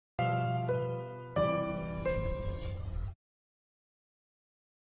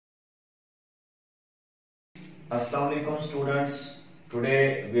Assalamu alaikum students.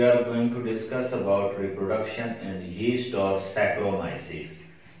 Today we are going to discuss about reproduction in yeast or Saccharomyces.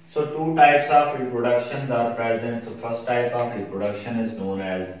 So two types of reproductions are present. So first type of reproduction is known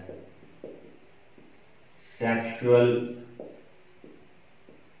as sexual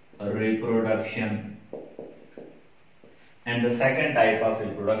reproduction and the second type of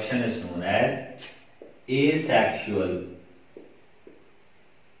reproduction is known as asexual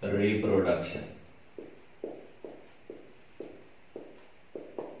reproduction.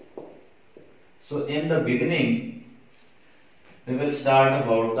 So in the beginning, we will start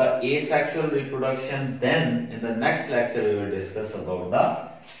about the asexual reproduction. Then in the next lecture, we will discuss about the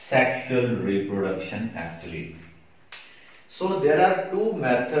sexual reproduction actually. So there are two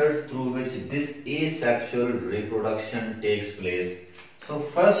methods through which this asexual reproduction takes place. So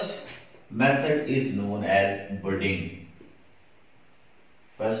first method is known as budding.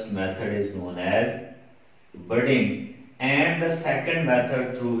 First method is known as budding. And the second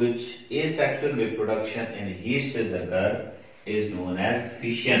method through which asexual reproduction in yeast is occur is known as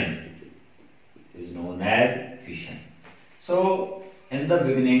fission. So in the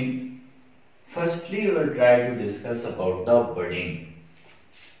beginning, firstly we will try to discuss about the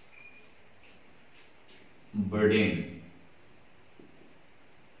budding.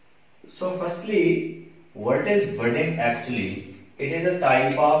 So firstly, what is budding actually? It is a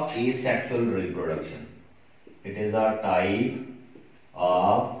type of asexual reproduction. It is a type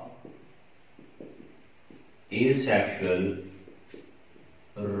of asexual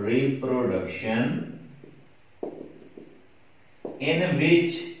reproduction in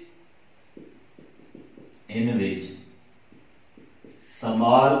which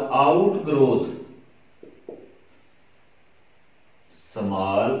small outgrowth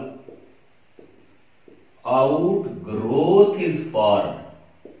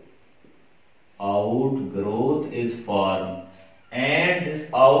is formed and this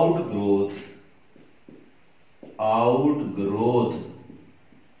outgrowth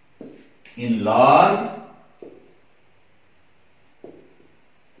enlarged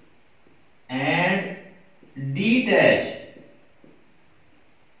and detached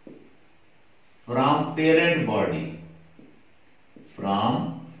from parent body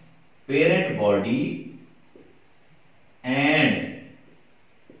and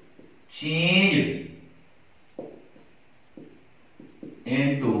changed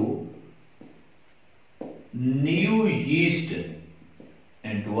into new yeast.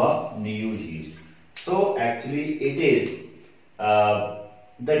 So actually it is the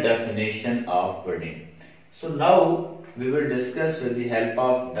definition of budding. So now we will discuss with the help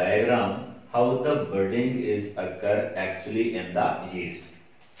of diagram how the budding is occur actually in the yeast.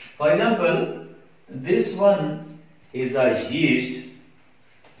 For example, this one is a yeast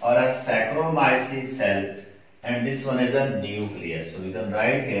or a Saccharomyces cell and this one is a nucleus. So we can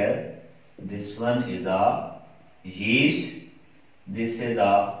write here, this one is a yeast, this is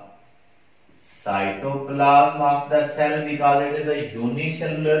a cytoplasm of the cell because it is a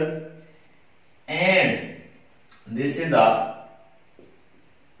unicellular, and this is the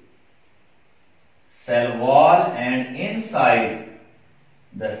cell wall, and inside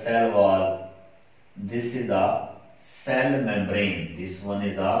the cell wall this is the cell membrane. This one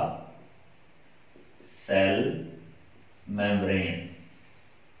is a cell membrane,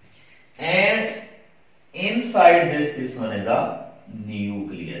 and inside this one is a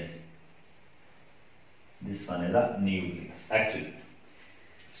nucleus. Actually.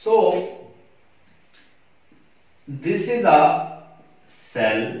 So this is a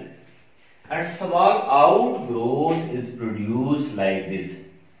cell and small outgrowth is produced like this.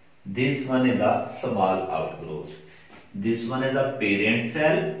 This one is a small outgrowth. This one is a parent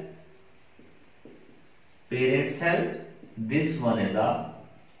cell. This one is a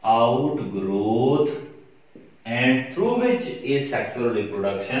outgrowth, and through which asexual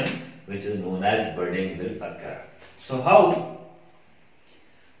reproduction, which is known as budding, will occur. So how?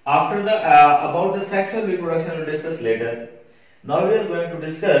 After the about the sexual reproduction we will discuss later. Now we are going to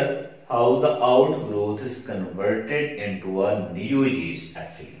discuss how the outgrowth is converted into a new yeast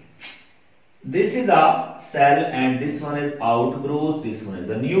actually. This is a cell and this one is outgrowth, this one is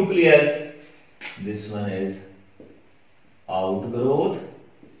a nucleus, this one is outgrowth,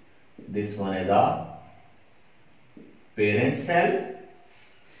 this one is a parent cell.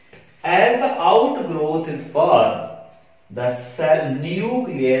 As the outgrowth is formed, the cell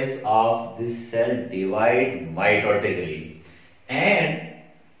nucleus of this cell divide mitotically and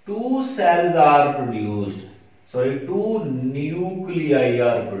two cells are produced. Two nuclei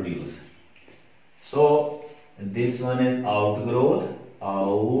are produced. So this one is outgrowth,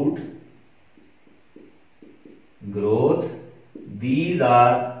 growth. These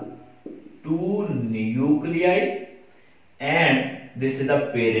are two nuclei and this is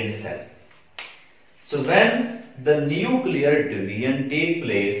the parent cell. So when the nuclear division take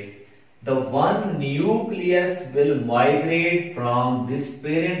place, the one nucleus will migrate from this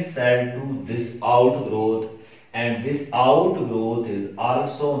parent cell to this outgrowth, and this outgrowth is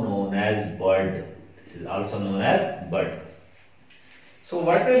also known as bud. This is also known as bud. So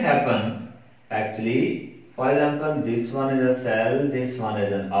what will happen actually, for example, this one is a cell, this one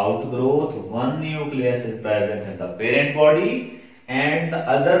is an outgrowth, one nucleus is present in the parent body and the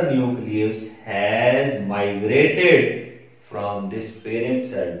other nucleus has migrated from this parent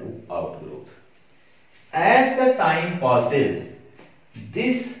cell to outgrowth. As the time passes,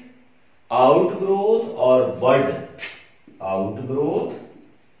 this outgrowth or bud, outgrowth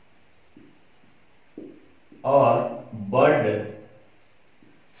or bud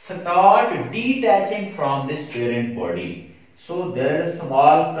start detaching from this parent body. So there is a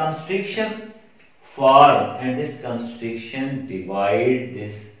small constriction form and this constriction divide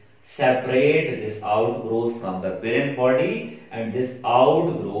this, separate this outgrowth from the parent body, and this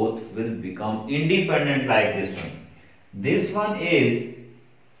outgrowth will become independent like this one. This one is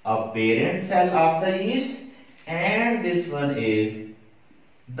a parent cell of the yeast and this one is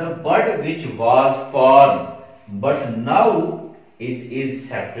the bud which was formed, but now it is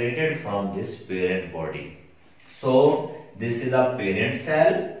separated from this parent body. So this is a parent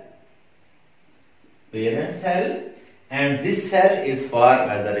cell, and this cell is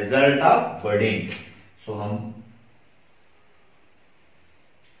formed as a result of budding. So हम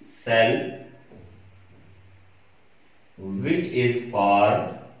cell which is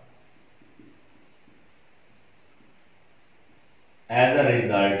formed as a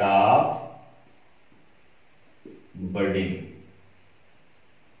result of budding.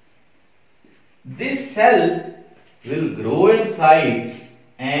 This cell will grow in size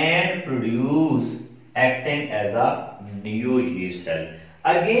and produce, acting as a new yeast cell.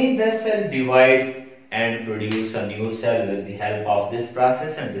 Again the cell divides and produce a new cell with the help of this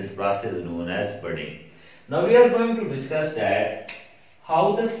process, and this process is known as budding. Now we are going to discuss that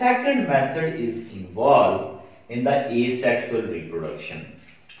how the second method is involved in the asexual reproduction.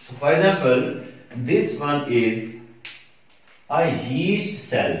 So for example, this one is a yeast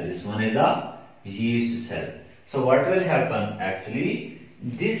cell. This one is a yeast cell. So what will happen actually,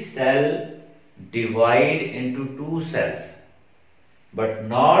 this cell divide into two cells, but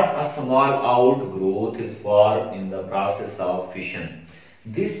not a small outgrowth is formed in the process of fission.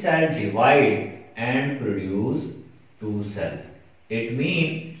 This cell divide and produce two cells. It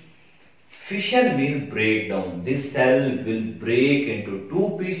means fission means breakdown. This cell will break into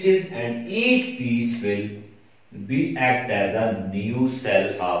two pieces and each piece will be act as a new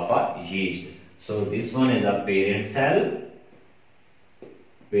cell of a yeast. So this one is a parent cell,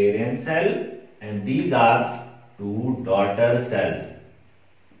 and these are two daughter cells,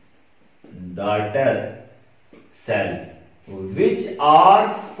 which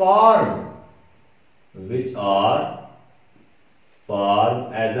are formed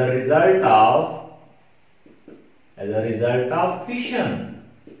as a result of fission.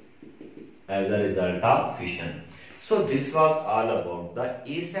 So this was all about the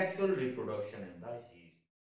asexual reproduction in the